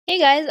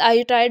guys, are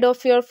you tired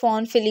of your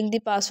phone filling the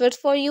passwords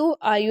for you?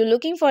 Are you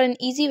looking for an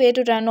easy way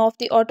to turn off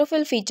the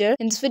autofill feature?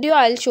 In this video,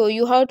 I'll show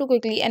you how to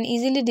quickly and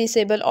easily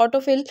disable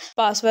autofill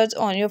passwords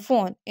on your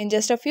phone. In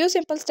just a few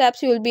simple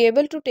steps, you will be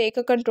able to take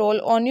a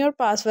control on your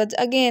passwords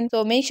again.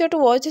 So make sure to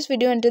watch this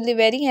video until the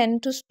very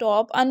end to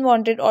stop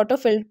unwanted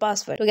autofilled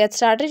password. To get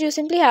started, you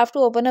simply have to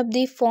open up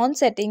the phone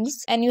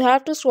settings and you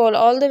have to scroll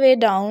all the way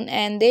down,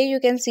 and there you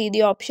can see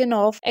the option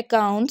of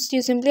accounts.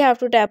 You simply have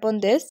to tap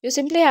on this. You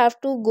simply have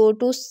to go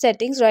to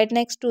settings right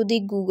next to the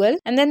Google,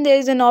 and then there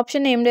is an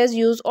option named as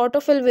use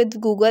autofill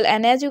with Google,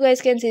 and as you guys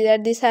can see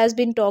that this has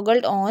been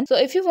toggled on. So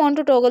if you want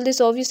to toggle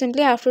this off, you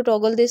simply have to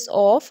toggle this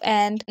off,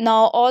 and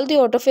now all the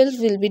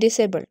autofills will be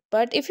disabled.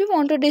 But if you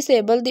want to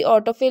disable the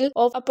autofill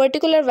of a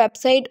particular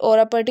website or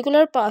a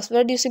particular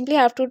password, you simply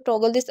have to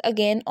toggle this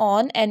again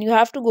on, and you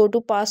have to go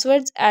to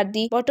passwords at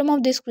the bottom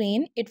of the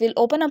screen. It will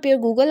open up your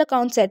Google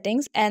account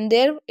settings, and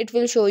there it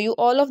will show you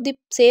all of the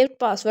saved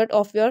password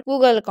of your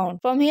Google account.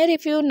 From here,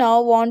 if you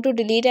now want to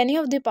delete any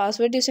of the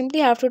password, you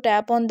simply have to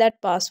tap on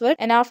that password,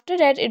 and after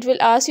that it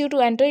will ask you to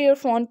enter your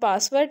phone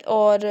password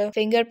or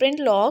fingerprint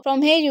lock.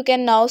 From here you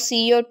can now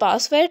see your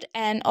password,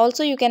 and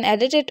also you can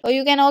edit it or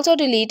you can also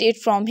delete it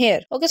from here.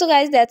 Okay, so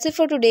guys, that's it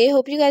for today.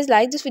 Hope you guys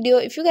like this video.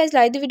 If you guys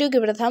like the video,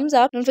 give it a thumbs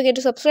up. Don't forget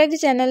to subscribe the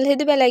channel, hit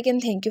the bell icon.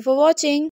 Thank you for watching.